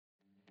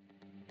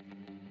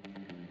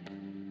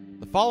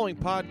following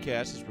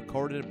podcast is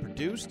recorded and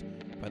produced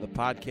by the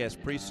Podcast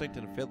Precinct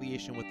in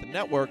affiliation with the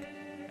network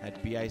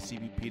at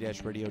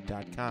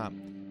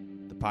bicbp-radio.com.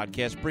 The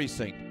Podcast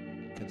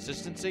Precinct.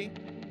 Consistency,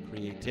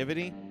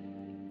 creativity,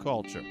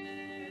 culture.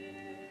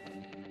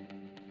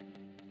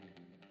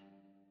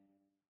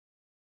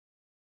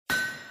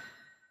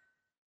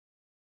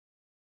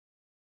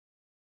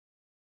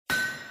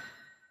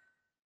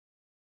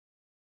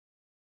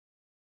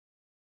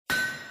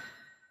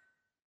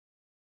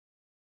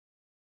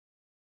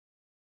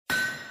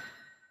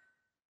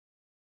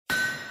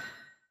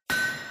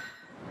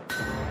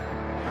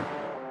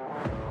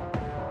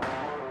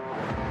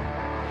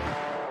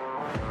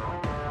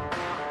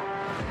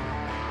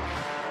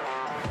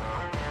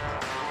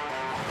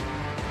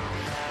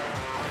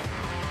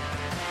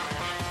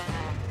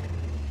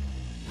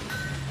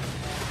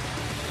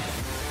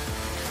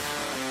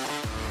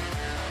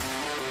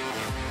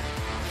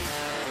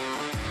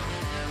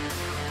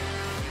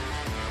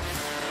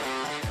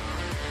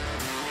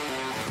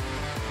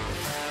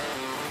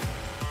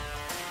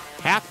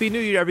 Happy New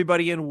Year,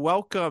 everybody, and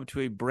welcome to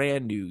a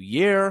brand new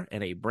year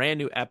and a brand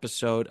new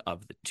episode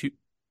of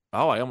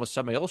I almost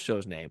said my old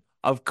show's name,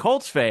 of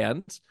Colts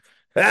Fans.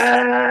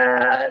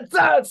 It's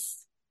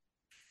us!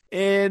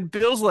 In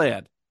Bills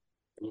Land.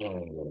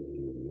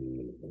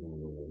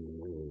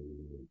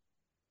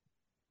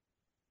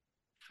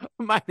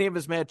 My name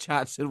is Matt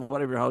Johnson,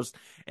 one of your hosts,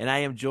 and I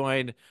am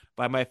joined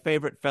by my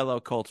favorite fellow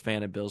Colts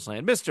fan in Bills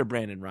Land, Mr.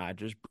 Brandon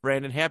Rogers.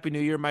 Brandon, Happy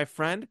New Year, my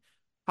friend.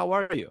 How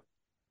are you?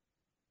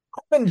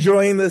 I'm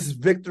enjoying this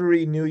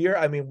victory New Year.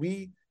 I mean,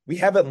 we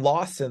haven't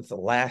lost since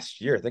last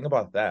year. Think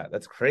about that.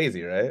 That's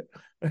crazy, right?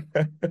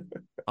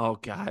 Oh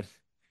God,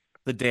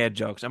 the dad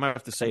jokes. I might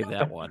have to save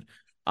that one.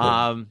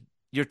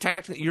 You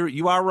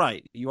are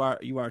right. You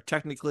are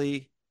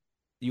technically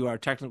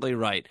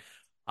right.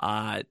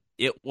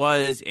 It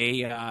was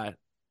a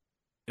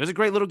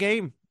great little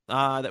game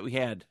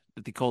that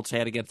the Colts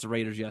had against the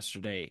Raiders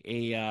yesterday.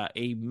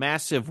 A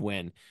massive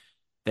win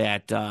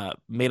that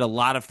made a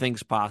lot of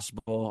things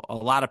possible. A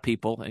lot of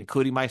people,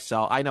 including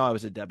myself. I know I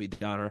was a Debbie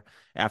Downer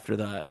after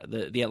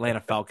the Atlanta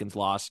Falcons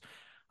loss.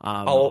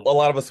 A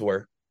lot of us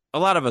were. A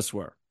lot of us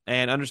were.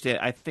 And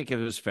understand, I think it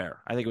was fair.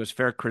 I think it was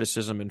fair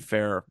criticism and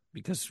fair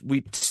because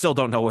we still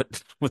don't know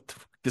what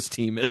this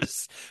team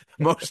is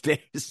most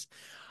days.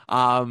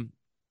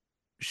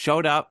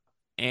 Showed up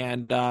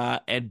and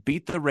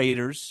beat the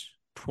Raiders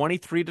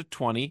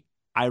 23-20.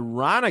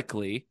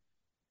 Ironically,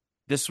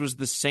 this was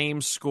the same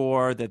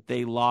score that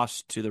they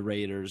lost to the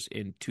Raiders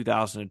in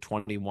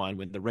 2021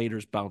 when the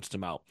Raiders bounced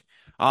them out.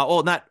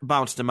 Not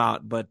bounced them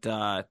out, but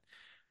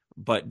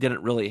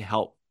didn't really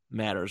help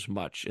matters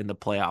much in the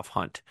playoff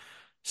hunt.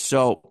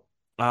 So,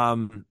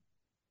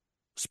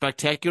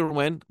 spectacular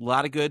win. A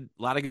lot of good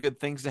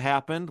things that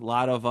happened. A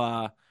lot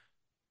of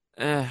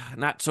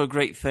not so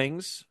great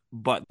things,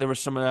 but there were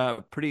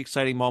some pretty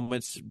exciting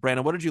moments.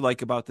 Brandon, what did you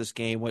like about this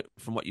game?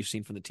 From what you've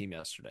seen from the team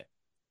yesterday?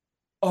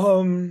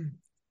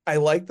 I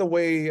like the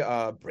way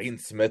Braden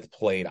Smith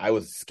played. I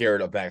was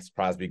scared of Maxx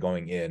Crosby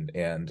going in,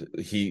 and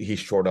he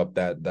shored up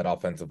that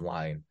offensive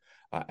line.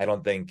 I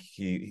don't think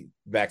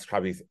Maxx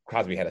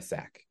Crosby had a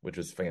sack, which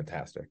was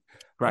fantastic.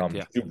 Correct,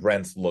 yeah. Stu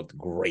Brents looked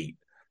great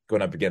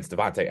going up against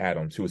Davante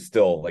Adams, who is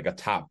still like a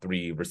top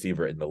 3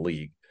 receiver in the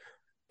league.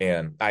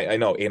 And I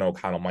know Aiden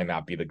O'Connell might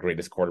not be the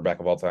greatest quarterback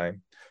of all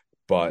time,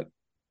 but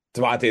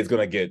Davante is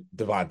going to get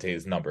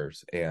Davante's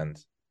numbers, and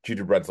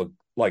Juju Brents looked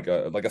like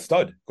a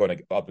stud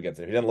going up against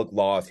him. He didn't look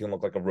lost. He didn't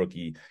look like a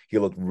rookie. He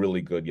looked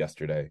really good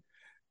yesterday.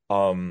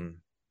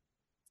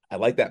 I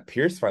like that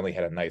Pierce finally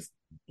had a nice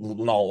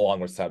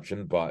long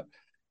reception, but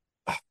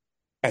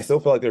I still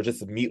feel like there's just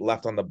some meat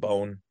left on the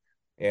bone,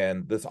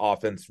 and this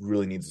offense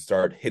really needs to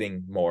start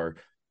hitting more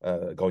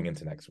going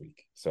into next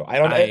week. So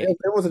it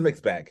was a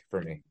mixed bag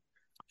for me.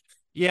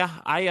 Yeah,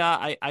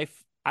 I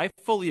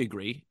fully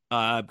agree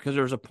because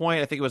there was a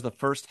point, I think it was the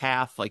first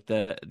half, like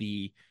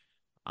the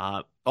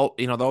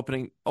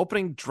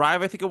opening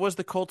drive, I think it was,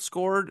 the Colts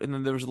scored, and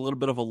then there was a little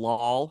bit of a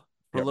lull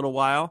for a little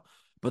while,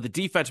 but the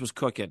defense was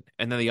cooking,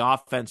 and then the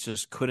offense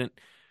just couldn't.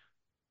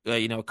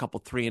 A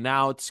couple 3 and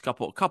outs,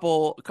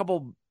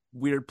 couple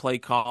weird play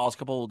calls,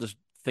 couple just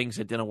things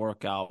that didn't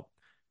work out,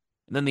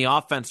 and then the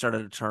offense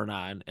started to turn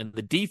on, and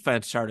the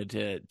defense started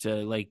to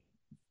like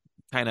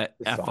kind of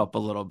F up a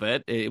little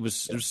bit. It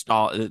was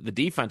the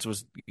defense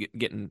was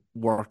getting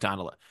worked on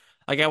a lot.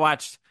 Like I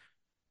watched.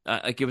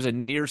 Like it was a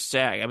near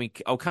sack. I mean,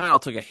 O'Connell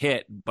took a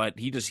hit, but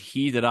he just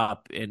heated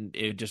up and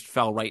it just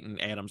fell right in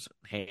Adams'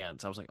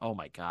 hands. I was like, oh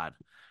my God.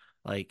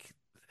 Like,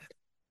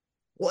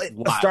 well,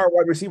 a star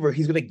wide receiver,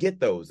 he's going to get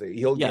those.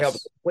 He'll have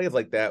plays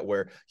like that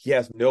where he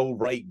has no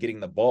right getting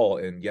the ball,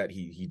 and yet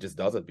he just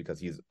does it because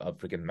he's a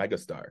freaking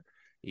megastar.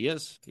 He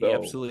is. So, he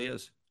absolutely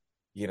is.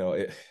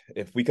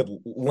 If we could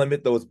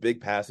limit those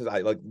big passes,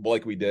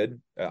 like we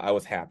did, I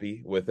was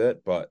happy with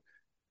it. But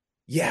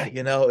yeah,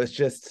 it's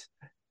just.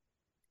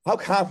 How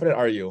confident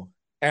are you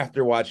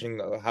after watching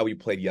how we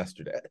played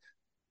yesterday?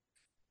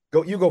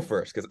 You go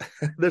first, because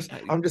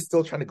I'm just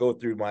still trying to go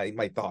through my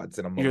thoughts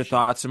and emotions. Your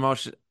thoughts,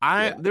 emotions.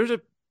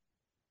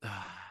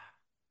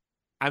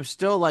 I'm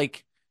still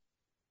like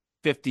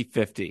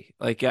 50-50.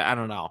 Like I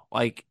don't know.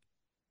 Like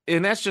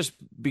and that's just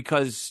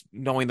because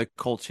knowing the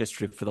Colts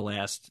history for the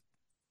last,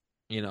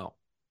 you know,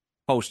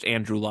 post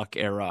Andrew Luck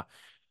era,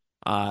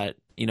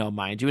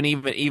 mind you, and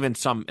even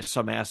some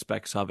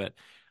aspects of it.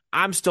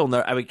 I'm still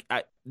ner- I mean,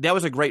 that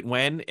was a great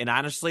win, and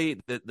honestly,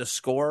 the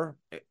score,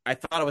 I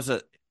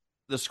thought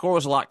the score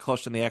was a lot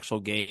closer than the actual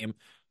game.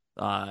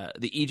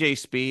 The EJ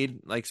Speed,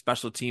 like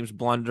special teams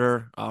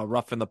blunder,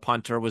 roughing the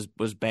punter was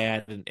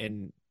bad,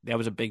 and that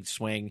was a big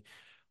swing.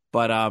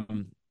 But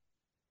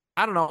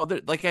I don't know.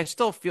 Like I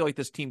still feel like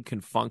this team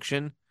can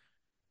function.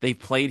 They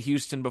played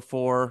Houston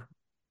before,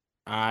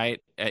 all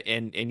right,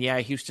 and yeah,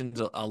 Houston's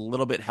a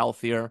little bit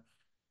healthier.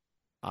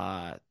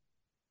 Uh,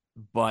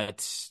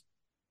 but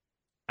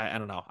I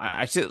don't know.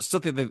 I still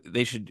think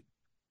that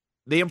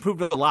they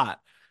improved a lot.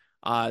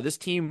 This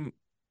team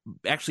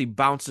actually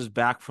bounces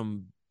back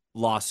from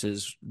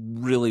losses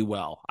really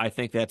well. I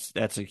think that's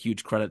a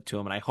huge credit to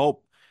them, and I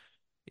hope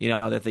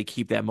that they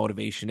keep that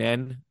motivation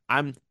in.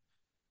 I'm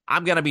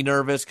gonna be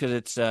nervous because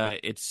it's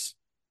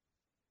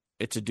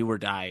a do or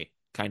die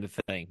kind of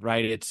thing,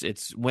 right?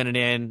 It's winning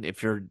in.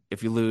 If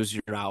you lose,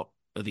 you're out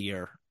of the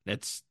year.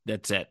 That's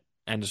it.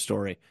 End of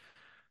story.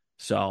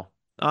 So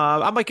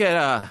I might get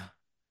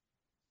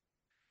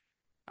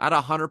at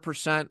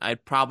 100%.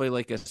 I'd probably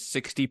like a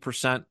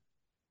 60%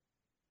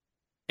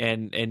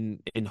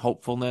 in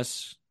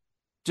hopefulness,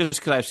 just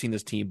because I've seen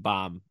this team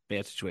bomb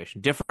bad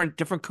situation.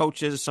 Different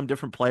coaches, some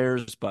different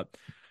players,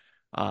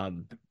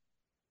 um,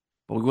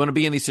 but we want to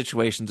be in these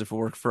situations if it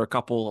worked for a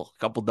couple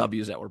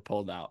W's that were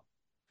pulled out.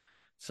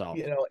 So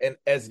And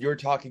as you're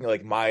talking,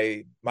 like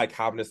my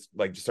confidence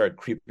like just started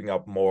creeping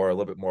up more, a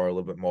little bit more, a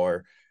little bit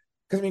more.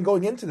 Because I mean,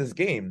 going into this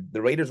game,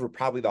 the Raiders were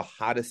probably the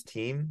hottest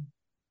team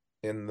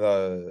in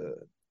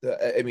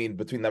I mean,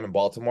 between them and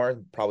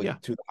Baltimore, probably yeah,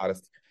 two of the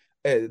hottest.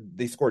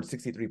 They scored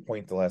 63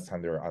 points the last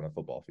time they were on the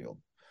football field.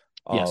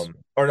 yes,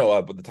 Or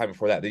no, but the time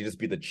before that, they just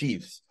beat the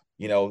Chiefs,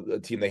 a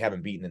team they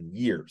haven't beaten in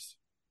years.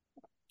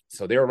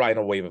 So they were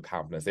riding a wave of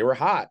confidence. They were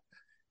hot,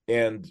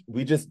 and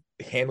we just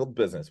handled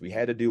business. We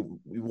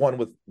won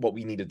with what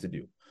we needed to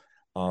do.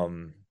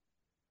 Um,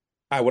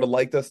 I would have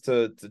liked us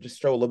to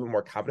just show a little bit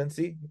more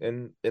competency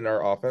in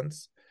our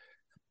offense.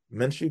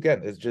 Minshew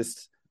again is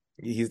just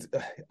he's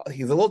a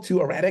little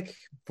too erratic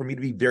for me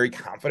to be very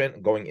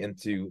confident going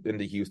into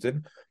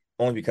Houston,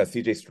 only because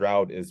CJ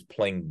Stroud is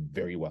playing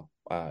very well.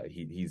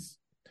 He's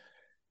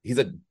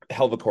a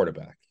hell of a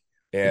quarterback,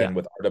 yeah. and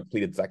with our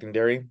depleted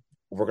secondary,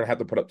 we're gonna have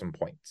to put up some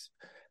points.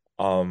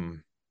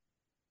 Um,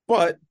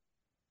 but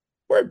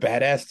we're a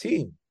badass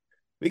team.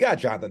 We got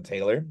Jonathan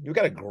Taylor. We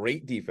got a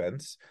great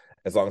defense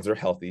as long as they're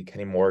healthy.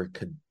 Kenny Moore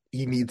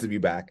he needs to be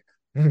back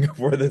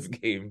for this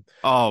game.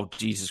 Oh,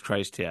 Jesus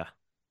Christ, yeah,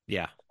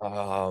 yeah.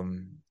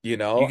 You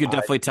could I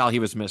definitely tell he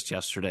was missed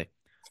yesterday.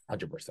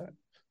 100%.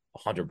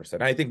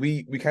 100%. I think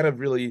we kind of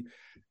really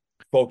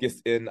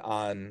focused in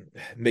on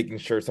making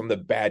sure some of the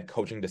bad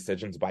coaching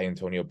decisions by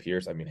Antonio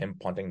Pierce. I mean, him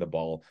punting the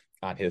ball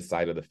on his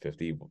side of the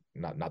 50,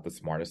 not the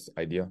smartest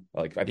idea.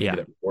 Like I think he Yeah,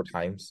 did it 4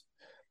 times.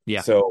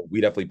 yeah, So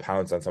we definitely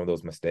pounced on some of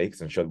those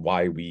mistakes and showed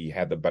why we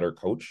had the better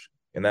coach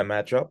in that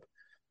matchup.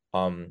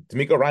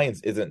 D'Amico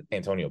Ryans isn't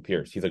Antonio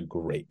Pierce. He's a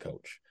great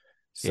coach.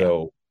 yeah.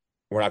 So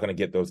we're not going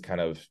to get those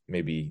kind of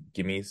maybe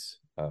gimmies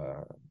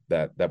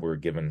that we were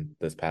given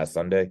this past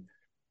Sunday.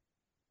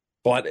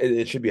 But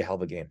it should be a hell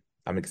of a game.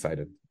 I'm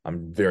excited.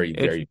 I'm very,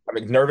 It's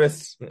I'm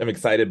nervous. I'm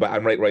excited, but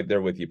I'm right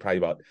there with you. Probably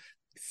about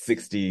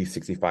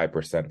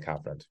 65%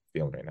 confident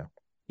feeling right now.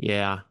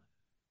 yeah.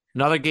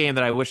 Another game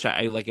that I wish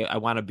I like. I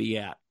want to be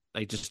at,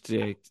 like just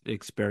to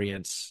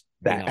experience,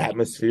 That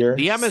atmosphere,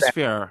 the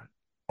atmosphere.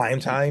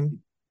 prime time.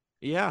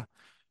 Yeah,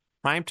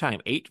 prime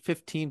time,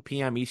 8:15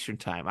 p.m. Eastern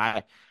time.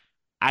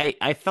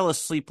 I fell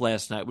asleep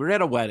last night. We were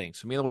at a wedding,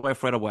 so me and the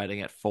wife were at a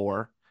wedding at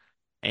 4,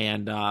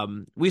 and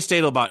we stayed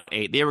till about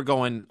 8. They were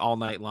going all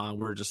night long.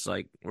 We're just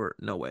like, we're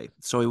no way.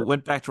 So we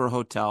went back to our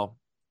hotel,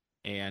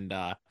 and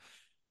I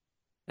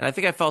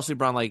think I fell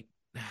asleep around like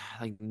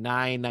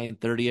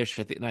 9:30 ish.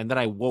 I think, and then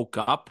I woke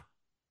up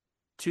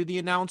to the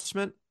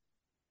announcement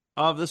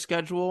of the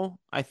schedule.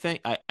 I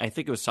think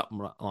it was something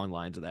along the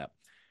lines of that.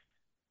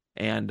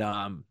 And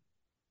I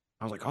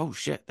was like, "Oh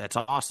shit, that's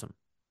awesome."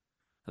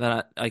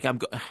 And then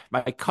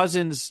my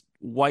cousin's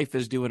wife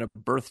is doing a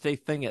birthday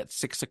thing at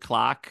 6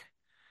 o'clock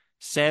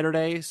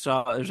Saturday,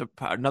 so there's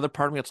another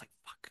part of me that's like,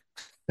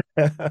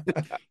 "Fuck,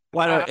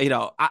 why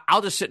don't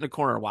I'll just sit in the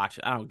corner and watch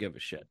it. I don't give a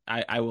shit.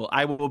 I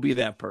will be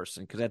that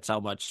person because that's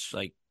how much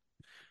like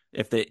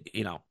if they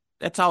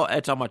that's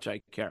how much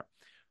I care."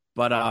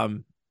 But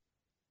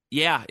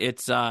yeah,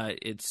 I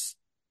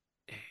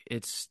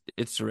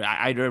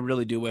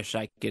really do wish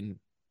I can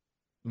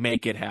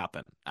make it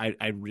happen.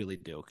 I really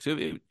do. 'Cause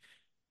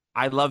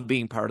I love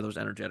being part of those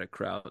energetic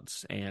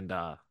crowds, and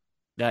the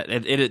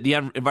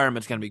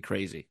environment's gonna be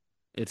crazy.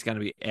 It's gonna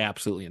be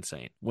absolutely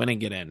insane. Win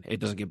and get in. It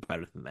doesn't get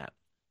better than that.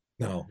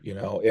 No,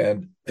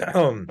 and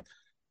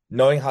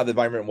knowing how the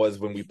environment was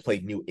when we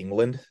played New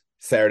England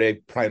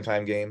Saturday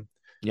primetime game,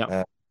 Yep.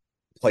 uh,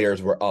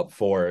 Players were up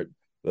for it.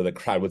 The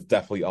crowd was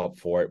definitely up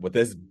for it. But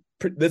this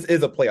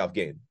is a playoff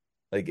game.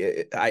 Like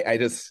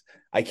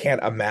I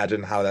can't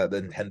imagine how that the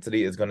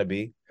intensity is going to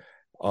be.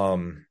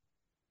 Um,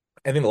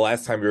 I think the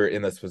last time we were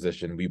in this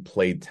position, we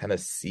played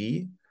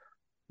Tennessee.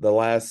 The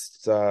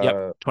last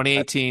Yep,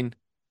 2018.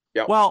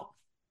 yep. Well,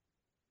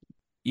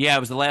 yeah, it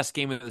was the last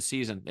game of the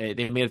season.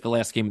 They made it the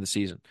last game of the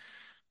season.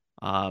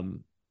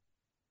 Um,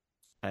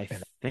 I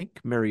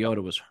think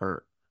Mariota was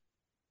hurt.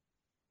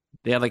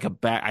 They had like a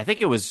back. I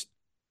think it was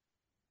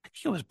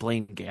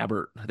Blaine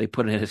Gabbert. They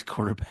put in his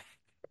quarterback.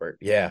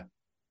 Yeah.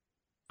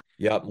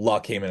 Yep.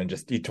 Luck came in and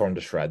just he tore him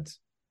to shreds.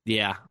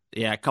 Yeah,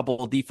 yeah, a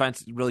couple of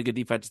really good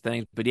defensive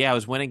things. But yeah, I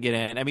was winning get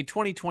in. I mean,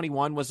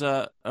 2021 was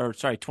or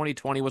sorry,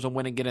 2020 was a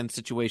win and get in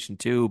situation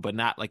too, but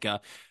not like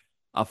a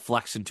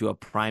flex into a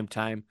prime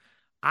time.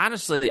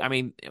 Honestly, I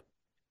mean,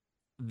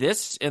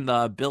 this and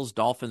the Bills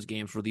Dolphins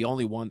games were the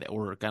only one that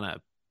were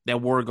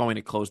going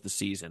to close the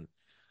season.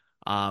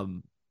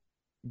 Um,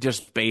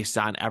 just based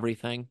on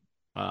everything.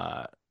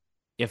 Uh,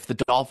 if the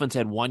Dolphins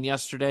had won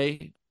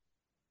yesterday,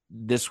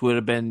 this would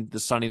have been the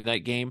Sunday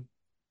night game.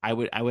 I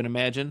would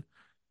imagine.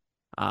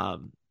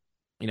 Um,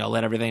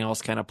 let everything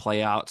else kind of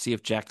play out, see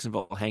if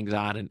Jacksonville hangs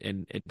on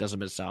and it doesn't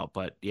miss out.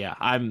 But yeah,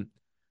 I'm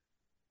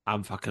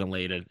fucking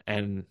elated.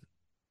 And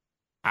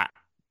I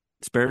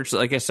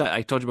spiritually, like I said,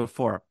 I told you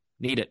before,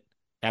 need it.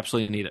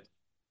 Absolutely need it.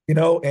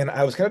 And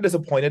I was kind of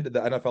disappointed that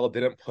the NFL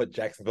didn't put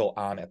Jacksonville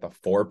on at the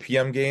 4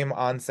 p.m. game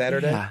on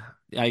Saturday. Yeah,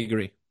 I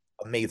agree.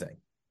 Amazing.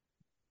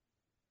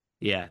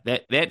 Yeah,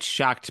 that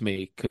shocked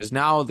me because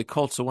now the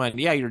Colts will win.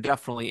 Yeah, you're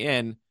definitely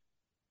in,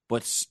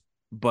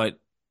 but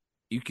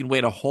you can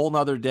wait a whole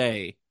nother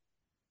day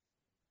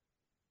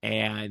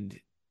and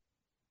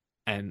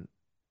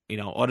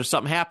what if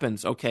something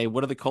happens? Okay,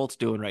 what are the Colts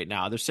doing right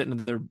now? They're sitting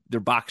in their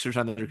boxers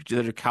on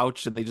their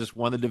couch and they just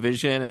won the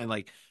division and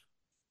like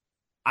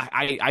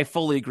I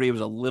fully agree it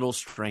was a little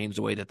strange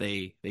the way that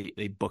they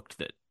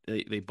booked it.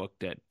 They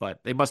booked it, but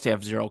they must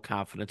have zero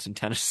confidence in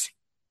Tennessee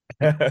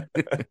And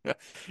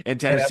in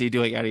Tennessee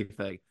doing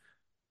anything. I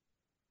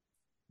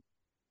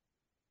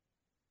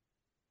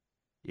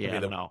Yeah, I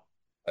mean, don't know.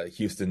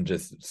 Houston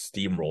just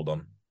steamrolled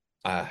them.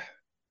 Uh,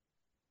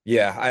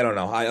 yeah, I don't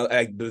know.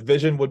 The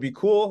vision would be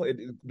cool.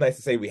 It's nice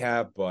to say we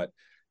have, but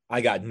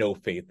I got no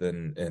faith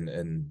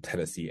in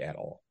Tennessee at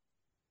all.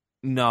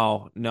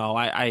 No, no,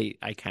 I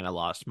kind of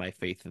lost my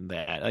faith in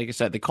that. Like I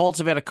said, the Colts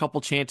have had a couple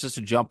chances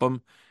to jump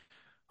them.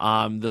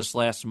 This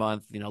last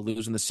month,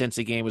 losing the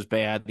Cincy game was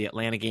bad. The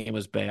Atlanta game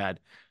was bad.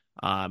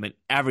 And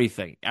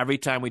everything. Every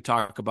time we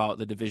talk about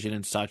the division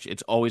and such,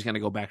 it's always going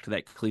to go back to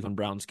that Cleveland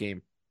Browns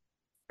game.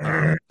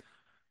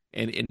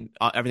 And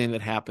everything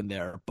that happened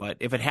there. But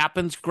if it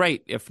happens,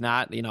 great. If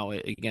not,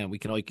 again, we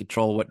can only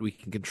control what we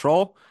can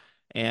control.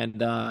 And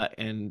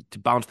to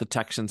bounce the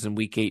Texans in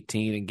Week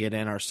 18 and get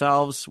in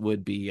ourselves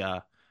would be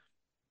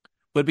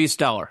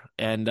stellar.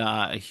 And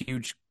a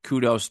huge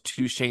kudos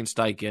to Shane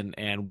Steichen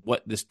and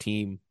what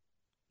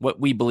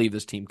we believe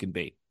this team can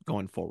be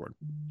going forward.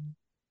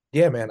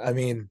 Yeah, man. I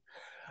mean,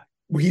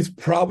 he's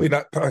probably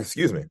not.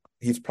 Excuse me.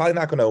 He's probably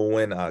not going to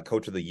win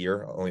Coach of the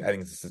Year. Only I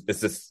think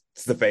it's just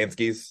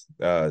Stefanski's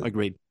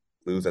Agreed.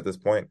 lose at this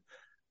point.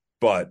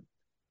 But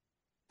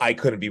I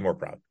couldn't be more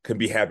proud. Couldn't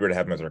be happier to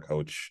have him as our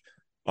coach.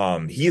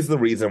 He's the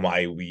reason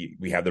why we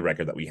have the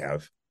record that we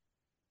have.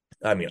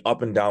 I mean,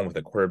 up and down with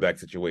the quarterback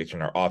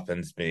situation, our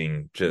offense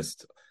being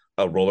just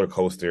a roller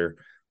coaster.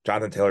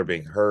 Jonathan Taylor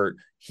being hurt,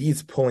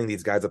 he's pulling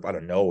these guys up out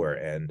of nowhere,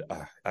 and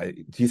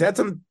he's had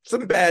some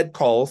bad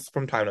calls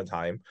from time to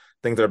time,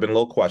 things that have been a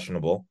little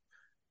questionable.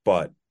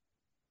 But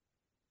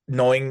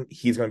knowing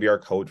he's going to be our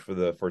coach for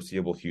the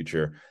foreseeable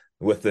future,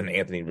 with an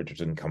Anthony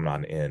Richardson coming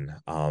on in,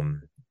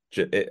 I'm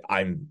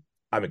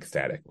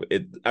ecstatic.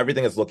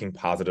 Everything is looking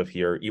positive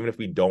here. Even if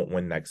we don't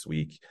win next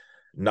week,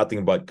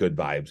 nothing but good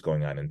vibes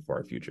going on in for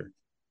our future.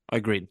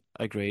 Agreed.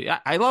 Agreed.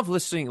 I love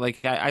listening.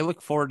 Like I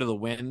look forward to the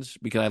wins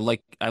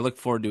because I look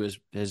forward to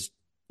his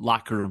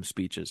locker room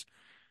speeches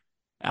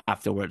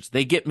afterwards.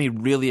 They get me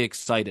really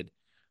excited.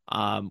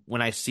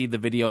 When I see the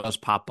videos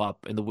pop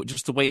up and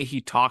just the way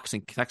he talks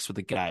and connects with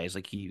the guys,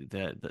 like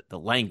the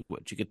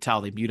language, you could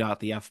tell they mute out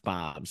the F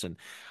bombs and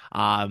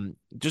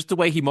just the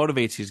way he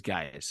motivates his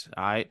guys.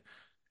 All right,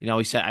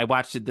 he said I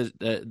watched it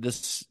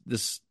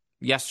this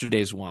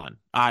yesterday's one.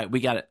 All right, we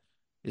got it.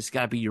 It's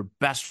got to be your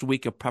best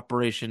week of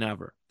preparation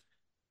ever,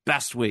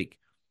 best week.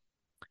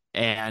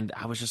 And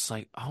I was just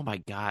like, oh my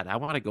God, I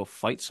want to go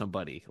fight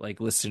somebody.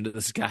 Like, listen to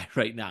this guy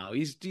right now.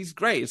 He's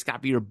great. It's got to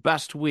be your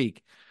best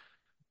week.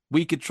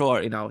 We control,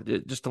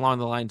 just along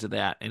the lines of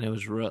that. And it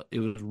was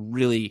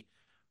really,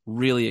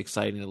 really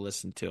exciting to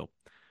listen to.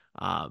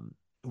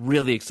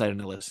 Really exciting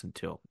to listen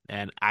to.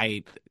 And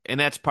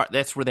that's where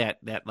that's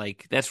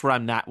where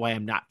why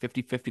I'm not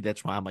 50-50.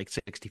 That's why I'm like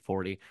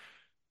 60-40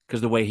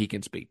 because the way he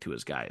can speak to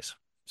his guys.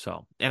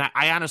 So, and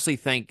I honestly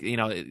think,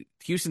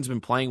 Houston's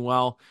been playing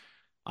well.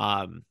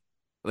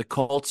 The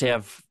Colts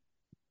have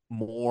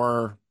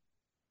more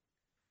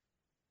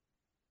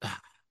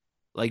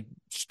like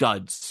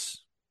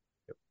studs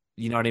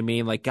You know what I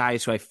mean? Like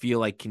guys who I feel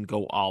like can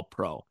go all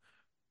pro.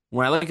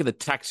 When I look at the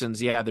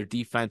Texans, yeah, their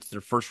defense,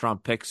 their first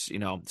round picks,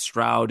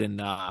 Stroud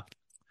and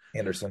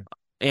Anderson.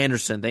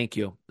 Anderson, thank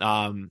you.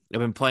 Have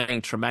been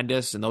playing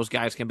tremendous, and those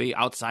guys can be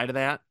outside of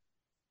that.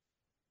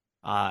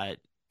 Uh,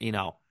 you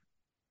know,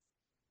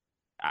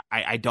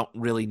 I don't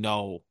really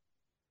know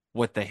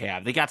what they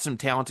have. They got some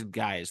talented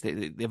guys.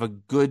 They have a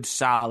good,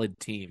 solid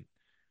team.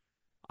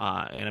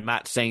 And I'm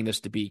not saying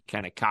this to be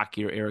kind of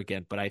cocky or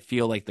arrogant, but I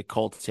feel like the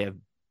Colts have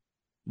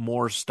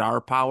more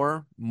star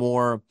power,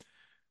 more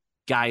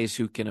guys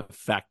who can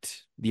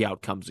affect the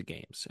outcomes of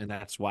games, and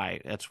that's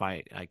why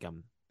like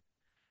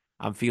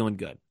I'm feeling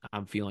good.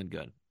 I'm feeling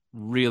good.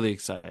 Really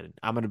excited.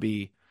 I'm gonna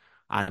be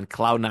on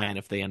cloud nine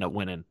if they end up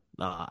winning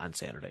on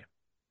Saturday.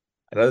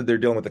 I know that they're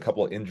dealing with a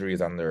couple of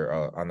injuries on their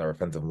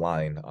offensive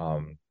line.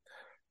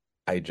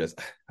 I just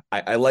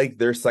I like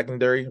their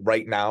secondary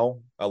right now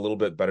a little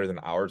bit better than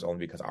ours, only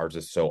because ours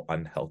is so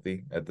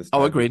unhealthy at this Oh,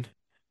 time. agreed.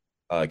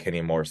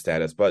 Kenny Moore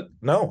status, but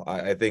no,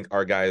 I think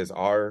our guys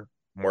are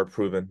more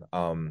proven.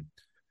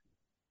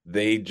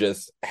 They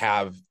just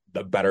have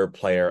the better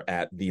player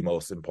at the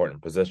most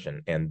important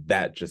position, and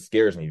that just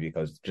scares me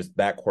because just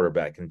that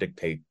quarterback can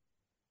dictate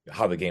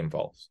how the game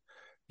falls.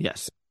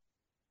 Yes.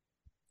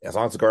 As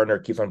long as Gardner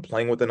keeps on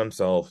playing within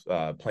himself,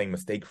 playing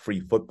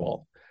mistake-free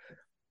football,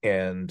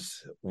 and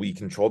we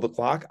control the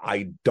clock,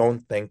 I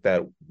don't think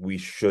that we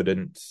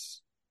shouldn't.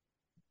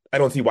 I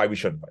don't see why we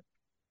shouldn't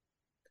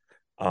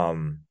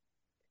win.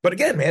 But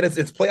again, man, it's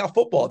playoff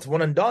football. It's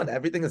one and done.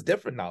 Everything is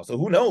different now. So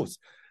who knows?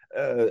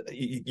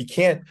 You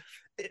can't.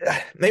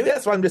 Maybe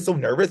that's why I'm just so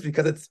nervous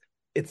because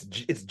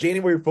it's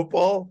January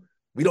football.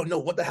 We don't know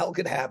what the hell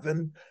could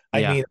happen. I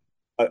Yeah. mean,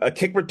 a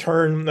kick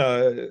return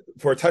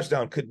for a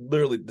touchdown could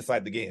literally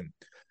decide the game.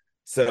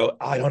 So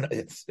I don't know.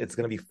 It's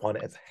going to be fun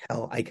as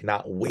hell. I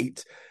cannot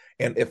wait.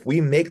 And if we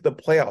make the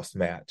playoffs,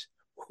 Matt,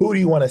 who do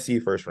you want to see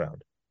first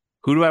round?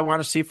 Who do I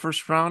want to see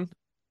first round?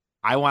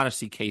 I want to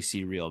see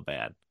KC real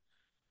bad.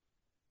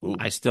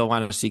 I Ooh. still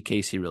want to see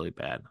KC really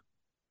bad.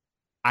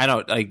 I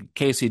don't like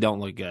KC don't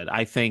look good.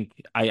 I think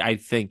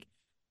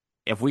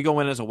if we go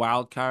in as a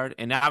wild card,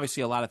 and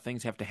obviously a lot of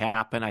things have to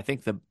happen, I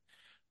think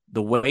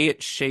the way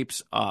it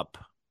shapes up,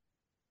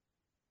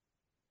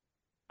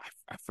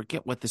 I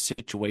forget what the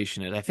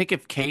situation is. I think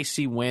if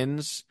KC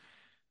wins,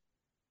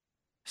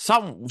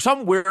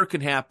 some weird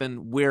can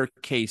happen where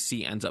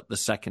KC ends up the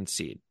second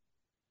seed.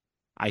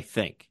 I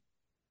think.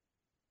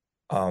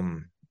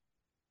 Um,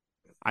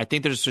 I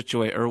think there's a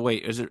situation. Or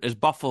wait, is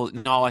Buffalo?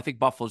 No, I think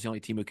Buffalo's the only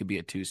team who could be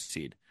a two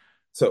seed.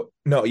 so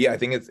no, yeah, I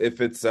think if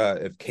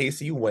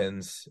KC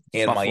wins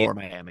It's and Buffalo Miami, or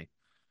Miami.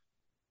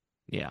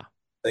 Yeah.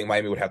 I think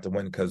Miami would have to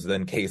win because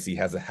then KC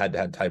has a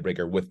head-to-head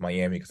tiebreaker with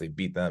Miami because they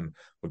beat them,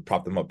 would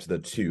prop them up to the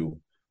two.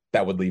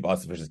 That would leave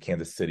us versus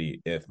Kansas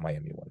City if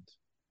Miami wins.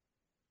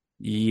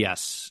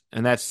 Yes,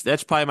 and that's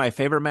probably my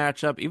favorite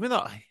matchup. Even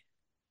though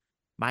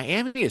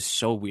Miami is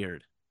so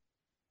weird,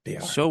 They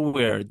are. so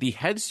weird. The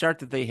head start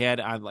that they had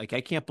on, like,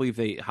 I can't believe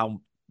they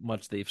how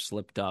much they've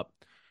slipped up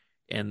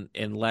and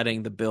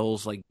letting the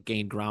Bills like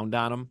gain ground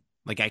on them.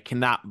 Like I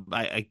cannot,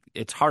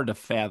 it's hard to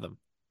fathom.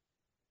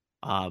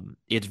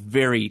 It's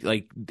very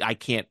like I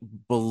can't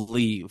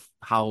believe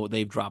how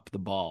they've dropped the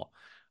ball,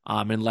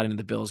 and letting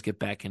the Bills get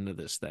back into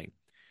this thing.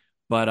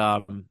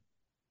 But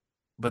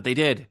but they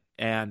did,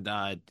 and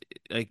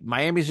like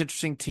Miami's an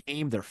interesting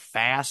team. They're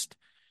fast.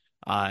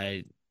 Uh,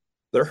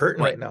 They're hurting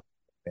but right now,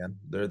 man.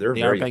 They're they are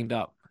very banged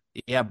up.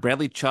 Yeah,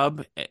 Bradley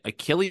Chubb,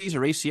 Achilles or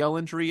ACL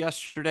injury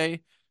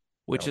yesterday,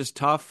 which young. is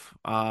tough.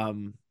 I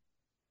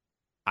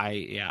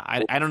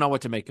don't know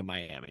what to make of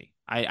Miami.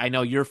 I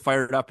know you're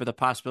fired up with the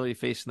possibility of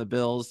facing the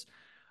Bills.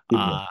 Give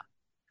me him. Uh,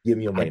 Give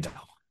me him I right now.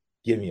 don't.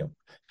 Give me him.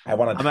 I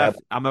want to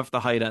I'm off the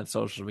height on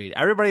social media.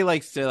 Everybody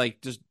likes to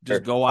like just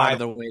travel. go out I of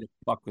their way to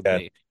fuck with yeah,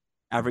 me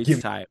every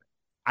give time.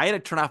 I had to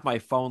turn off my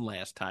phone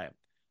last time.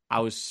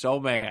 I was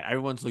so mad.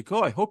 Everyone's like,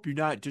 "Oh, I hope you're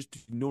not just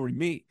ignoring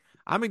me."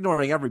 I'm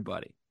ignoring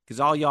everybody because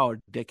all y'all are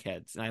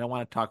dickheads, and I don't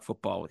want to talk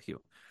football with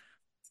you.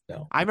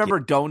 no. I remember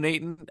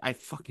donating. I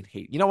fucking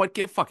hate. You know what?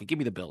 Give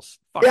me the Bills.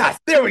 Fuck it. Yes,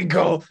 there we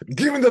go.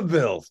 Give me the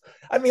Bills.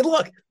 I mean,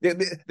 look,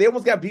 they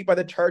almost got beat by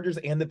the Chargers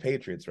and the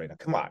Patriots right now.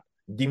 Come on,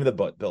 give me the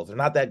Bills. They're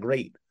not that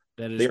great.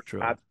 That is They're true.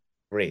 not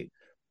great.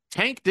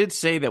 Tank did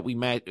say that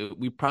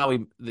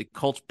the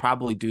Colts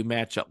probably do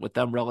match up with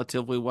them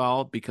relatively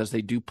well because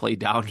they do play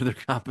down to their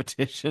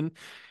competition.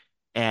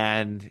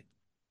 And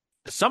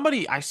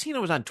somebody I seen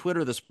it was on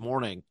Twitter this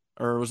morning,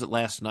 or was it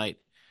last night,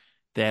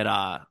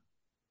 that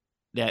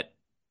that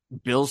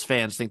Bills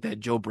fans think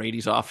that Joe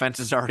Brady's offense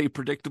is already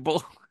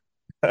predictable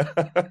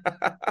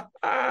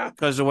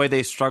because the way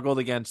they struggled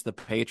against the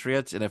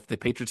Patriots, and if the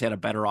Patriots had a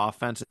better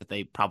offense,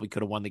 they probably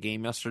could have won the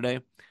game yesterday.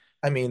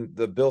 I mean,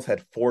 the Bills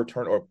had four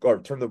turn or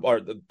turn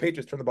the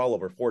Patriots turned the ball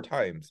over four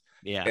times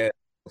Yeah, and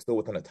still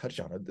within a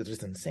touchdown. It's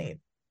just insane.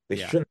 They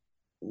yeah. shouldn't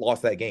have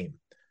lost that game.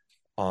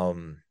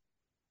 Um,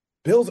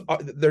 Bills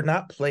they're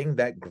not playing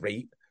that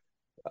great.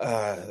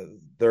 Uh,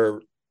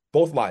 they're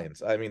both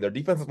lines. I mean, their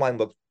defensive line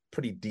looked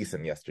pretty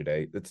decent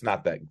yesterday. It's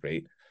not that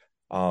great.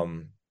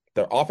 Um,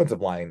 Their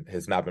offensive line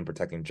has not been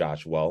protecting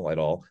Josh well at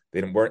all.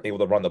 Weren't able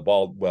to run the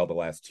ball well the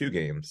last two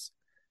games.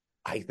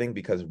 I think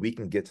because we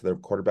can get to their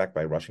quarterback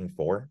by rushing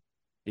four,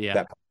 Yeah.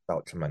 that helps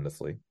out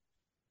tremendously.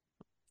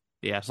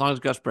 Yeah. As long as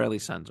Gus Bradley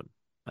sends him.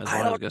 As I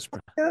long as don't Gus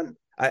Bradley. know.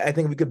 I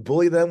think we could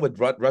bully them with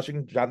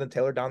rushing Jonathan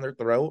Taylor down their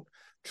throat.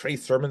 Trey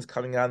Sermon's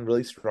coming on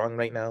really strong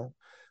right now.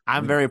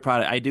 I'm We very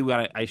proud.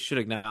 I should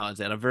acknowledge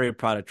that. I'm very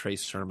proud of Trey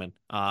Sermon.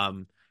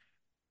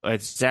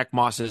 It's Zach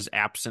Moss's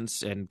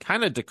absence and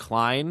kind of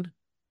decline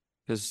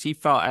because he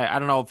fell. I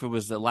don't know if it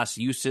was the less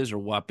uses or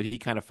what, but he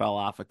kind of fell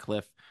off a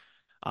cliff.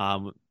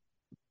 Um,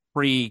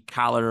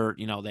 Pre-collar,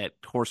 that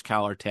horse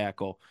collar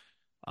tackle.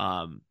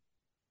 Um,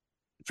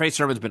 Trey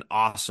Sermon's been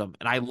awesome,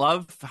 and I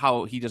love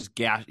how he just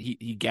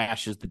he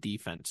gashes the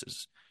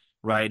defenses.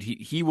 Right,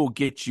 he will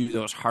get you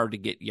those hard to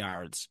get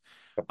yards.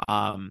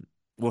 Well,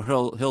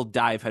 he'll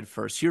dive head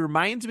first. He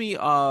reminds me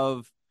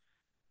of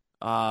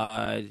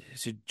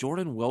is it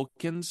Jordan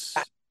Wilkins?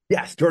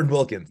 Yes, Jordan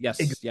Wilkins. Yes,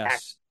 Exactly.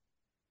 yes.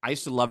 I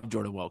used to love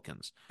Jordan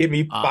Wilkins. Give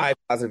me Uh, 5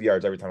 positive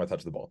yards every time I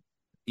touch the ball.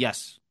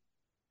 yes,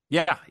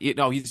 yeah.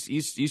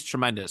 He's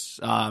tremendous.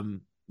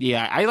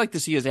 Yeah, I like to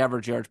see his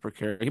average yards per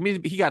carry. I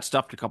mean, he got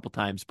stuffed a couple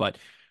times, but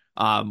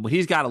when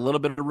he's got a little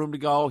bit of room to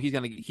go, he's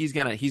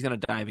gonna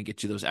dive and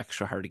get you those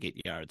extra hard to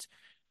get yards.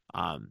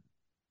 Um,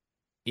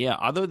 yeah.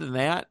 Other than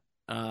that,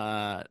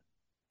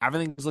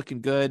 everything's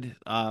looking good.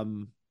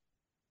 Trying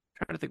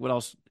to think what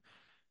else.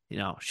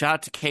 Shout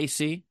out to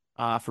Casey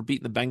for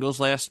beating the Bengals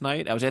last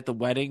night. I was at the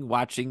wedding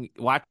watching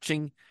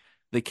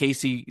the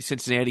Casey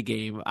Cincinnati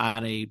game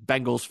on a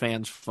Bengals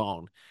fan's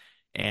phone,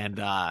 and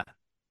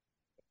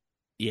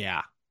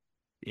yeah,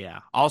 yeah.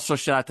 Also,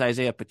 shout out to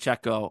Isaiah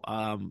Pacheco.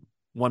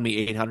 Won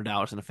me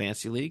 $800 in a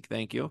fantasy league.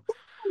 Thank you.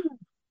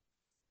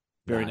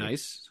 Very Nice.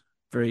 nice.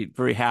 Very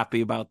very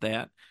happy about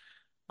that.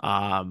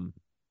 Um,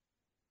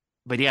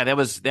 but yeah, that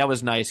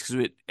was nice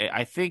because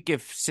I think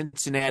if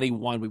Cincinnati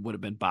won, we would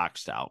have been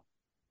boxed out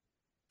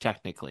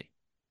technically,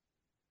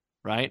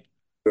 right?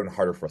 Been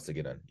harder for us to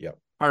get in. Yep.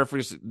 Harder for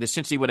the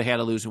Cincy would have had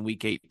to lose in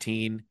Week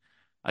 18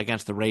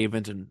 against the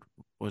Ravens, and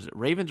was it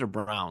Ravens or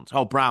Browns?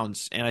 Oh,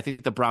 Browns, and I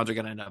think the Browns are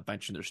going to end up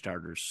benching their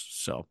starters.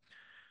 So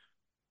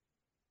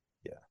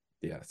Yeah.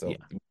 Yeah. So yeah,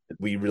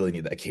 we really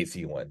need that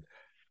KC win.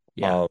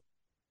 yeah, Um,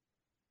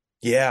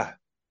 yeah.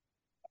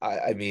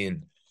 I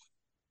mean,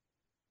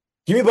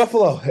 give me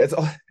Buffalo.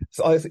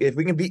 If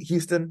we can beat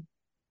Houston,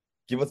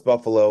 give us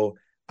Buffalo.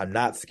 I'm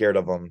not scared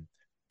of them.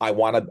 I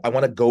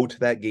wanna go to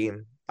that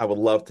game. I would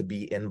love to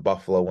be in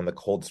Buffalo when the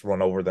Colts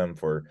run over them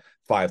for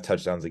 5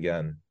 touchdowns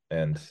again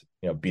and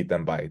beat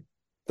them by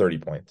 30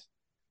 points.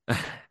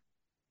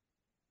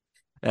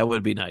 that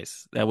would be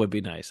nice. That would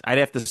be nice. I'd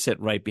have to sit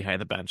right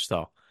behind the bench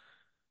though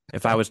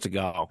if I was to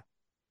go.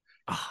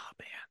 Oh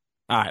man.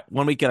 All right,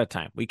 1 week at a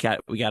time. We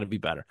got to be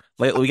better.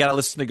 We got to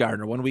listen to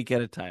Gardner 1 week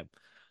at a time.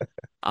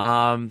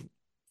 Um,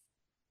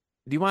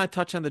 do you want to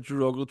touch on the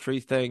Drew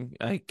Ogletree thing?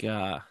 Like, do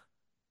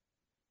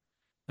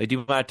you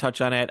want to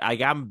touch on it?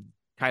 I'm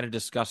kind of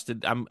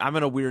disgusted. I'm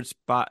in a weird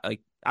spot.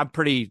 Like, I'm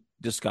pretty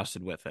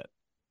disgusted with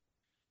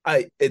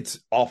it. It's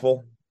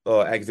awful.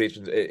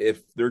 Accusations,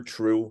 if they're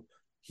true,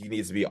 he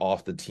needs to be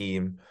off the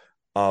team.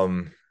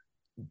 Um,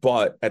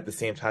 but at the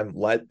same time,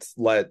 let's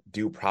let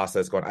due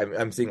process go on.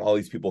 I'm seeing all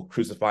these people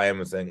crucify him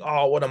and saying,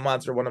 "Oh, what a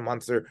monster! What a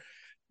monster!"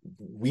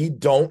 We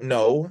don't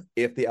know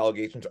if the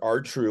allegations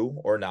are true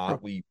or True.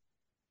 not.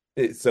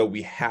 So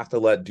we have to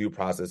let due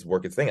process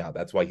work its thing out.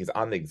 That's why he's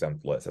on the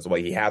exempt list. That's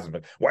why he hasn't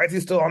been. Why is he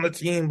still on the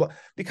team?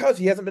 Because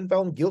he hasn't been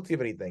found guilty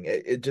of anything.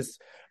 It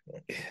just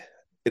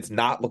it's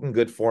not looking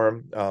good for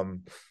him.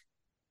 I'm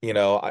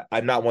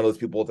not one of those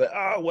people that,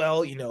 oh,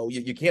 well,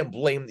 you can't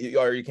blame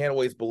or you can't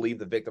always believe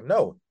the victim.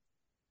 No,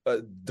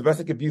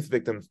 domestic abuse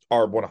victims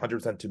are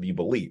 100% to be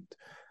believed.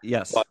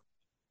 Yes. But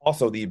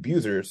also, the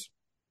abusers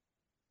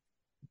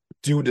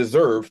do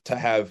deserve to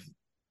have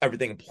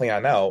everything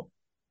planned out.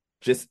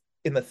 Just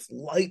in the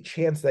slight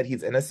chance that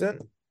he's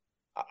innocent,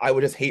 I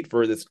would just hate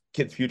for this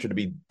kid's future to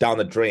be down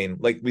the drain,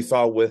 like we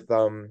saw with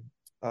the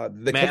kicker.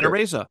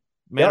 Manareza.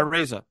 Yep.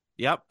 Manareza.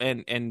 Yep.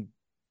 And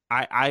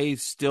I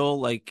still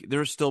like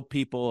there's still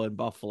people in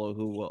Buffalo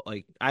who will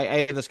like I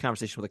had this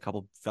conversation with a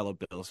couple fellow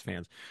Bills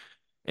fans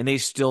and they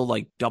still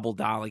like double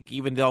down. Like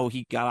even though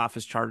he got off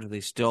his charges, they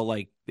still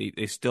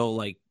they still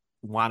like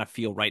want to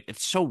feel right.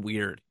 It's so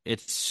weird.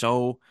 It's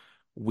so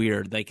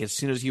weird. Like as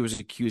soon as he was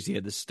accused, he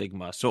had this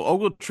stigma. So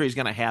Ogletree is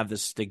gonna have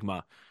this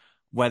stigma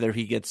whether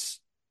he gets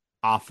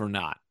off or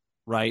not.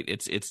 Right?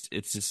 It's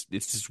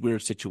this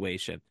weird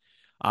situation.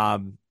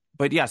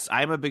 But yes,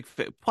 I'm a big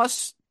fan.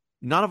 Plus,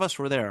 none of us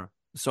were there,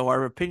 so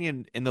our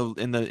opinion in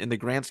the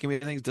grand scheme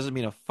of things doesn't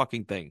mean a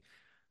fucking thing.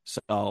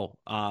 So,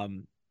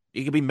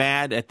 you can be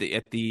mad at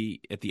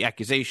the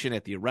accusation,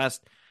 at the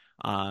arrest,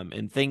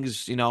 and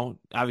things,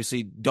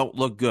 obviously don't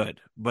look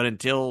good. But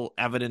until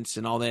evidence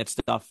and all that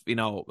stuff,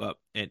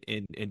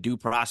 and due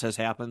process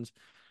happens,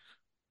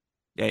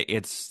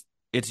 it's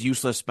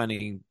useless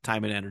spending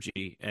time and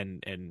energy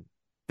and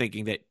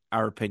thinking that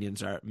our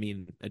opinions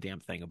mean a damn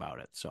thing about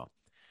it. So.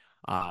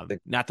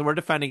 Not that we're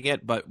defending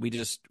it, but we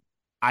just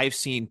I've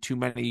seen too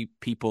many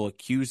people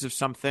accused of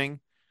something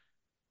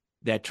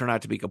that turned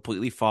out to be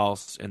completely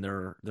false, and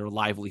their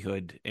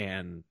livelihood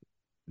and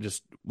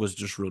just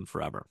ruined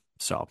forever.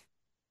 So,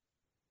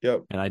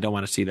 Yep. and I don't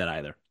want to see that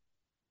either.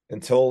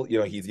 Until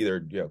he's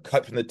either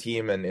cut from the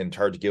team and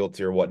charged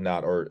guilty or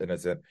whatnot or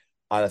innocent.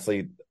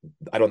 Honestly,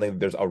 I don't think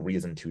there's a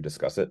reason to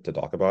discuss it, to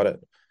talk about it.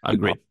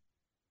 Agreed.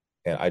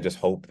 And I just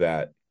hope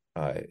that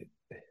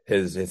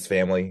his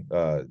family,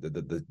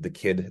 the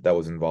kid that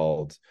was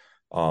involved,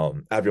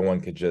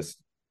 everyone could just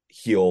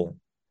heal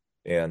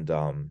and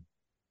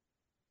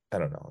I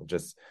don't know,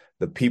 just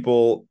the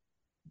people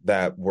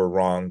that were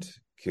wronged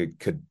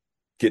could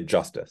get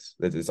justice.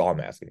 That's all I'm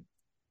asking.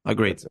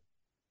 Agreed.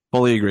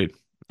 Fully agreed.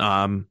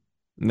 And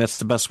that's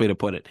the best way to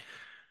put it.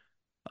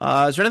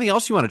 Is there anything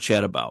else you want to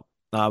chat about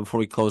before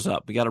we close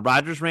up? We got a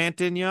Rodgers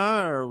rant in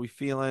ya, or are we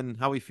feeling?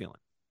 How are we feeling?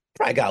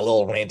 Probably got a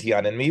little ranty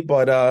on in me,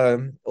 but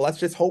let's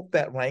just hope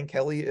that Ryan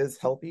Kelly is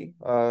healthy.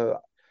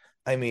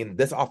 I mean,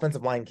 this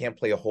offensive line can't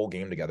play a whole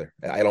game together.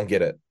 I don't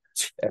get it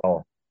at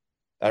all.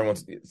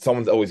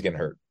 Someone's always getting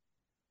hurt.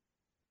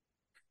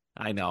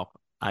 I know.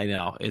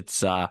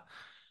 It's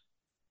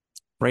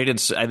Braden.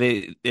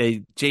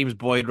 James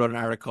Boyd wrote an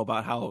article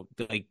about how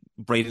like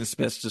Braden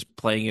Smith's just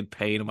playing in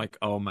pain. I'm like,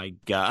 oh my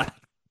God.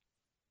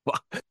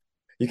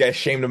 You guys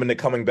shamed him into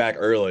coming back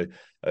early.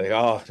 Like,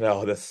 oh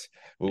no, it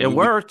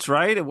worked,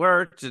 right? It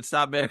worked. It's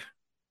not bad.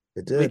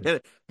 It did.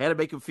 Had to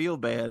make him feel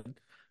bad.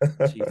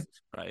 Jesus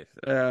Christ.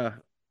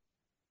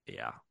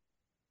 Yeah.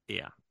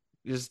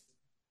 Just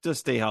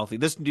stay healthy.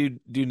 This dude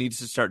needs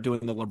to start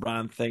doing the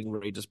LeBron thing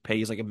where he just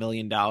pays like $1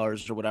 million or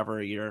whatever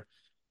a year,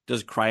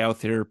 does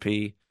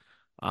cryotherapy.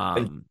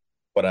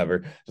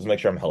 Whatever. Just make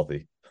sure I'm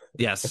healthy.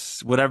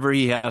 Yes, whatever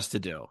he has to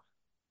do.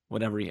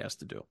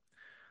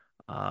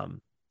 All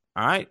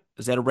right.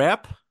 Is that a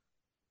wrap?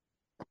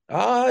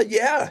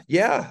 Yeah.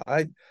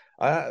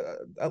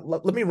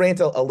 Let me rant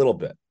a little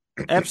bit.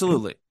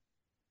 Absolutely.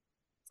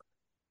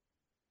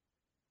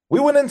 We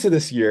went into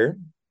this year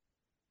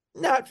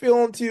not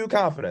feeling too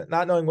confident,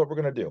 not knowing what we're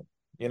gonna do.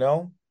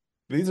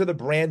 These are the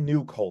brand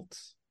new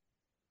Colts.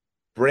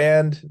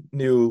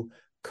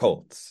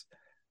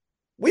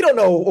 We don't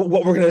know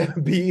what we're gonna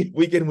be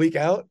week in, week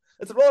out.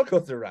 It's a roller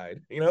coaster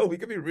ride. We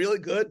could be really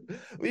good.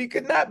 We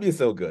could not be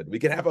so good. We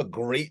could have a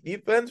great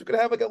defense. We could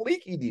have like a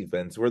leaky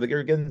defense where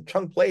they're getting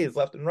chunk plays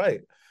left and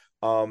right.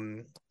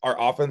 Our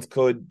offense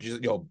could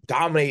just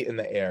dominate in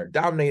the air,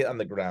 dominate on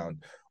the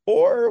ground,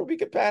 or we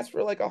could pass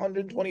for like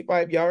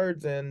 125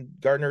 yards and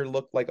Gardner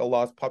looked like a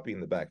lost puppy in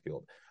the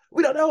backfield.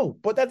 We don't know,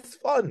 but that's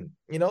fun.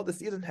 The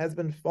season has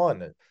been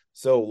fun.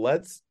 So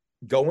let's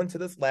go into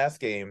this last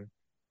game.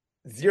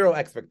 Zero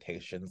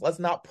expectations. Let's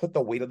not put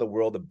the weight of the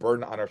world, the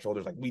burden on our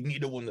shoulders. Like we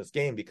need to win this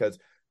game because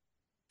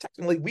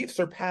technically we've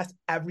surpassed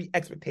every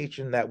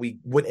expectation that we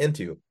went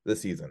into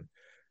this season.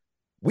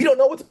 We don't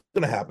know what's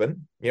going to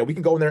happen. We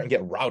can go in there and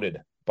get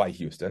routed by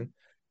Houston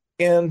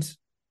and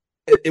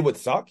it would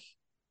suck.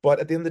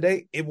 But at the end of the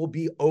day, it will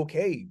be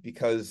okay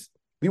because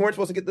we weren't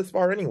supposed to get this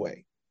far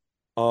anyway.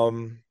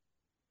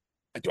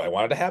 Do I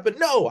want it to happen?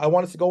 No, I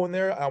want us to go in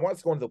there. I want us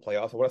to go into the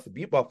playoffs. I want us to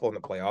beat Buffalo in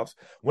the playoffs,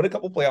 win a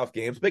couple playoff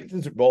games, make it to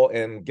the Super Bowl,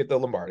 and get the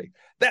Lombardi.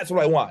 That's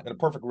what I want in a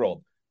perfect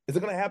world. Is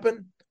it going to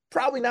happen?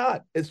 Probably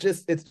not. It's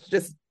just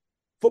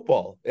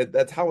football.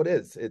 That's how it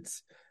is.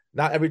 It's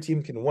not every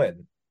team can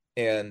win.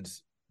 And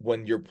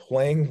when you're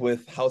playing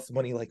with house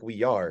money like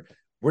we are,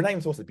 we're not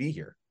even supposed to be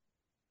here.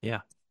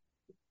 Yeah.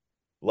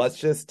 Let's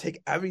just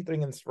take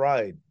everything in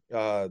stride. We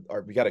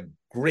got a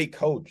great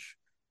coach.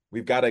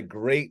 We've got a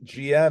great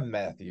GM,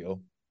 Matthew.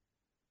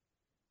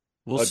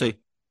 We'll see.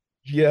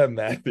 GM,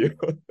 Matthew.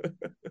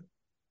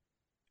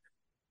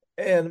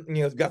 And,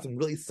 we've got some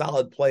really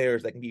solid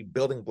players that can be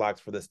building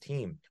blocks for this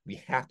team.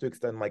 We have to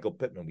extend Michael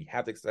Pittman. We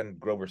have to extend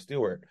Grover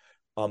Stewart.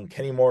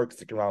 Kenny Moore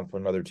stick around for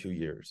another 2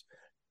 years.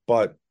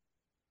 But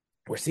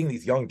we're seeing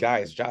these young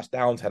guys. Josh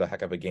Downs had a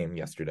heck of a game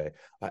yesterday.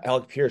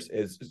 Alec Pierce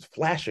is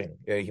flashing.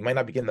 He might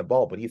not be getting the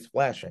ball, but he's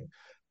flashing.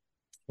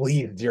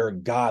 Please, dear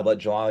God, let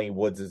Jelani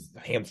Woods'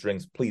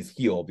 hamstrings please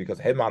heal because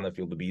him on the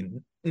field would be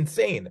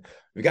insane.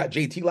 We got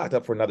JT locked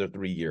up for another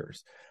 3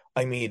 years.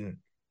 I mean,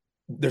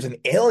 there's an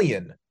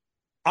alien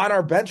on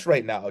our bench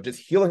right now, just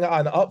healing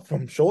on up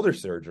from shoulder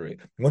surgery.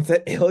 Once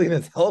that alien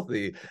is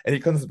healthy and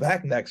he comes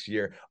back next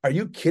year, are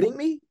you kidding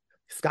me?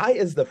 Sky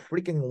is the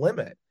freaking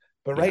limit.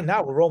 But right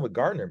now, we're rolling with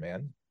Gardner,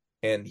 man.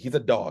 And he's a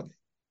dog.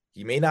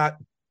 He may not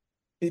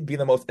be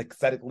the most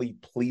aesthetically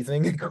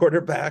pleasing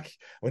quarterback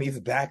when he's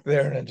back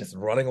there and just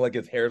running like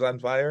his hair's on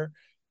fire.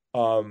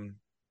 But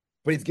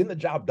he's getting the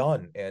job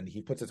done, and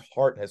he puts his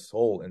heart and his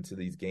soul into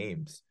these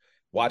games.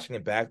 Watching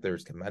him back there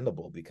is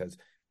commendable because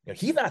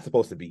he's not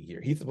supposed to be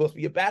here. He's supposed to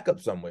be a backup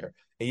somewhere,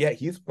 and yet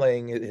he's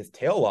playing his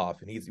tail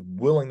off, and he's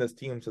willing this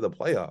team to the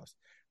playoffs.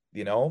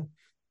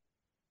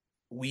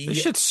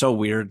 This shit's so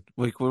weird.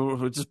 Like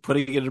we're just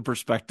putting it into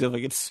perspective.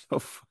 Like it's so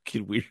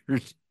fucking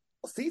weird.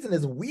 Season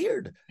is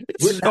weird.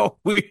 It's so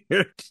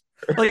weird.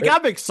 Like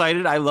I'm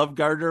excited. I love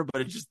Gardner,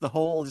 but it's just the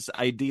whole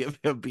idea of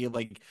him being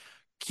like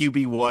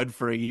QB1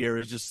 for a year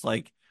is just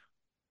like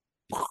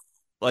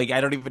Like,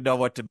 I don't even know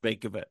what to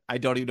make of it. I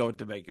don't even know what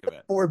to make of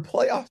it. Or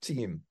playoff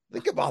team.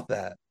 Think about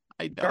that.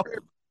 I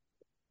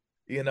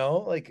know.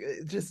 Like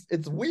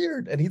it's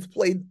weird. And he's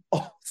played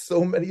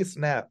so many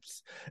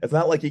snaps. It's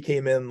not like he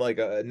came in like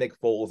a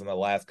Nick Foles in the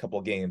last couple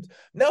of games.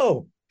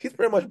 No, he's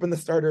pretty much been the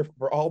starter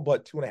for all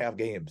but 2.5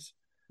 games.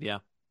 Yeah.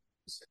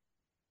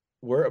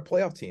 We're a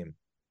playoff team.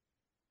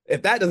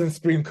 If that doesn't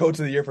scream coach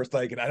of the year for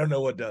Steichen, I don't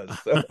know what does.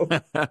 So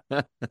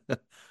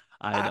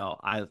I know.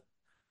 I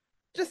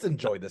just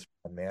enjoy this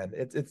one, man.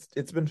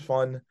 It's been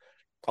fun.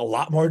 A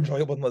lot more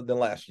enjoyable than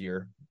last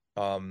year.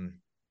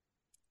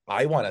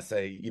 I want to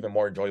say even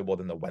more enjoyable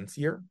than the Wentz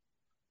year.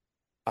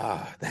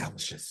 That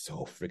was just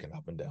so freaking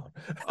up and down.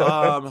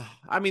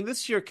 I mean,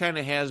 this year kind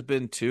of has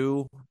been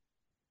too.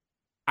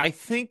 I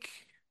think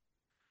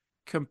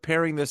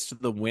comparing this to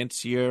the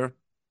Wentz year,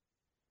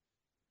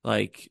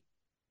 like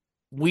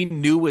we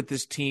knew with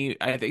this team,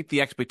 I think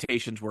the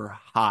expectations were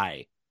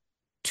high,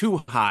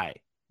 too high,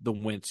 the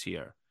Wentz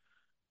year.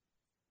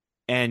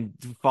 And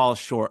to fall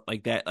short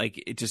like that,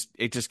 like it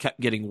just kept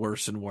getting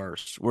worse and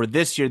worse. Where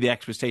this year the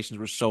expectations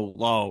were so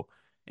low,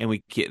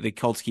 and the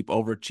Colts keep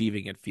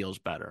overachieving. It feels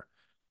better,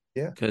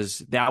 Yeah, because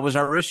that was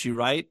our issue,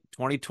 right?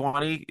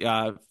 2020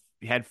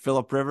 had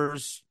Phillip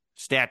Rivers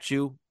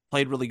statue,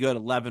 played really good,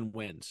 11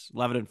 wins,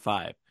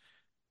 11-5.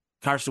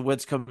 Carson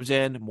Wentz comes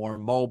in, more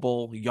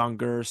mobile,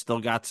 younger, still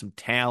got some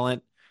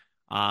talent,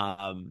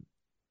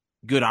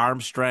 good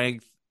arm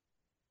strength.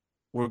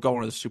 We're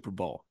going to the Super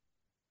Bowl.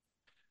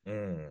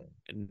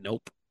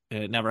 Nope,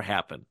 it never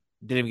happened.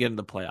 Didn't even get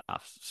into the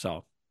playoffs.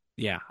 So,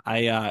 yeah,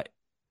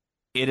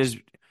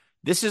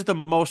 this is the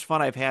most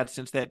fun I've had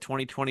since that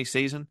 2020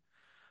 season.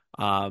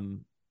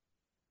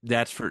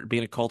 That's for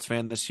being a Colts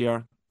fan this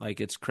year. Like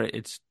it's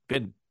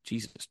been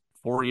Jesus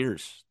 4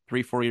 years,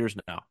 4 years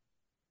now.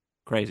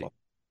 Crazy.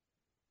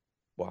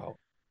 Wow.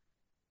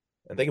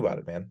 And think about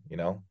it, man.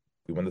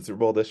 We win the Super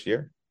Bowl this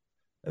year,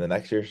 and the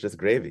next year is just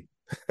gravy.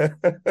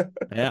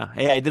 Yeah.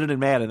 Hey, I did it in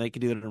Madden. They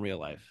can do it in real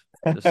life.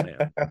 Just saying.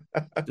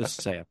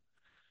 Just saying.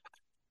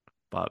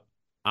 But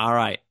all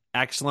right.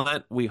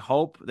 Excellent. We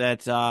hope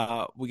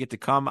that we get to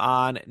come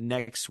on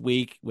next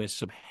week with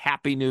some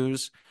happy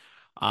news,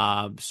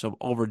 some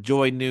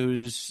overjoyed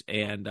news,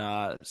 and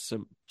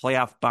some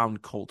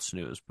playoff-bound Colts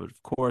news. But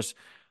of course,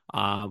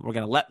 we're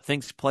going to let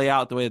things play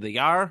out the way they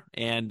are,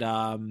 and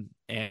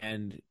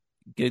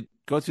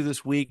go through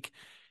this week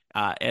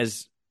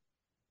as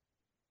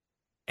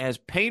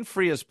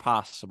pain-free as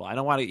possible. I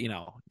don't want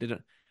to,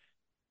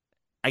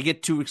 I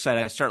get too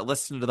excited. I start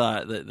listening to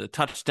the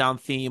touchdown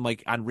theme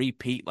like on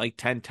repeat like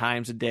 10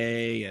 times a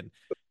day, and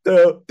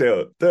so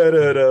good.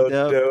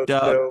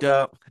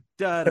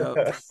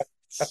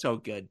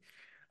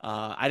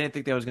 I didn't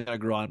think that was gonna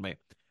grow on me.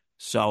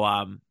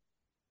 So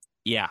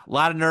yeah, a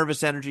lot of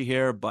nervous energy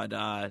here, but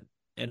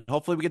and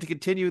hopefully we get to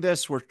continue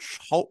this. We're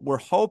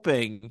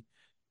hoping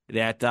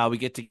that we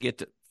get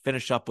to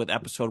finish up with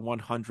episode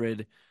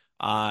 100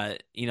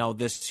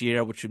 this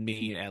year, which would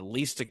mean at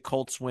least a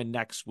Colts win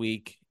next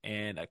week,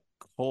 and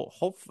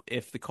hope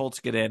if the Colts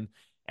get in,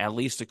 at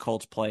least a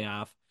Colts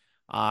playoff.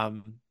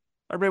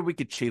 Or maybe we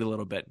could cheat a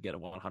little bit and get a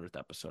 100th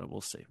episode.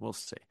 We'll see.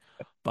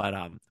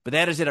 But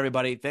that is it,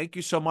 everybody. Thank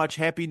you so much.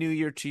 Happy New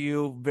Year to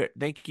you.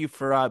 Thank you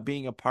for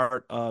being a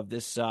part of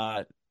this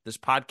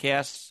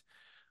podcast.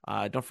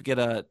 Don't forget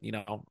to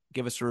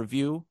give us a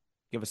review,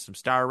 give us some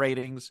star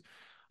ratings.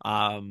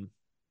 All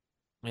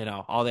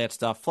that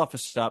stuff, fluff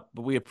us up,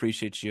 but we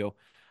appreciate you.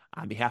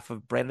 On behalf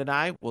of Brandon and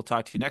I, we'll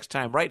talk to you next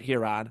time right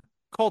here on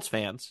Colts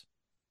Fans.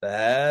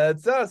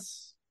 That's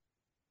us.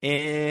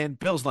 In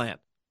Bills Land.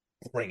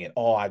 Bring it.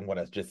 Oh, I'm going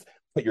to just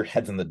put your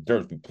heads in the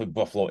dirt if we play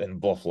Buffalo in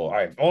Buffalo.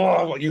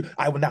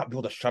 I would not be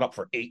able to shut up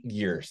for 8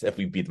 years if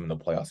we beat them in the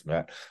playoffs,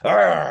 Matt.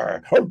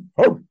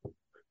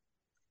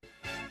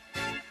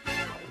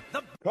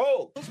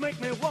 Colts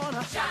make me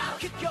wanna shout,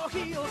 kick your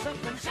heels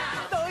up and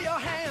shout, throw your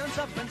hands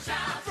up and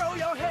shout, throw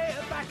your head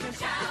back and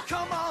shout.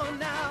 Come on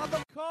now,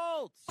 the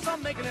Colts are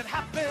making it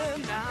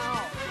happen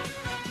now.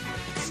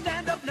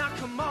 Stand up now,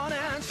 come on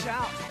and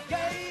shout.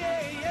 Yeah,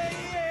 yeah, yeah,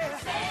 yeah.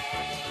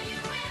 Say you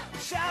will.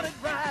 Shout it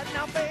right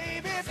now,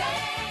 baby. Say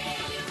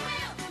you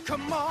will.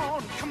 Come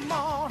on, come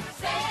on.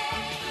 Say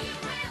you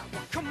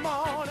will. Come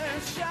on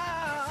and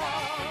shout.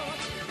 Say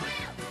you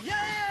will.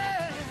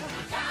 Yeah.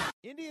 Shout.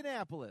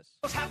 Indianapolis.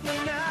 What's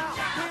happening now?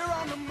 Shout. We're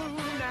on the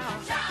move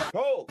now. Shout.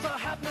 Colts are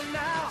happening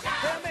now. Shout.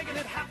 They're making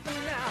it happen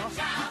now.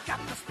 Shout. We've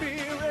got the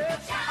spirit.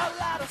 Shout. A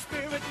lot of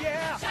spirit,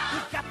 yeah. Shout.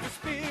 We've got the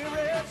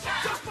spirit.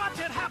 Shout. Just watch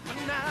it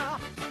happen now.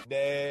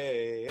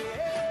 Nay.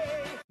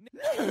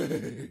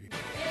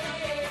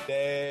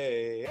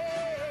 Nay.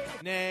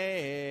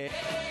 Nay.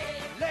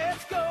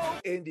 Let's go.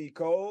 Indy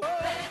Colts.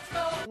 Let's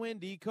go.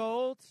 Windy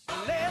Colts.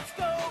 Let's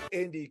go.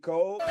 Indy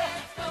Colts.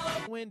 Let's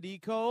go. Windy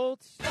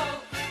Colts. Go.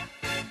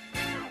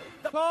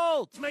 The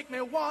Colts make me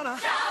wanna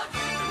shout.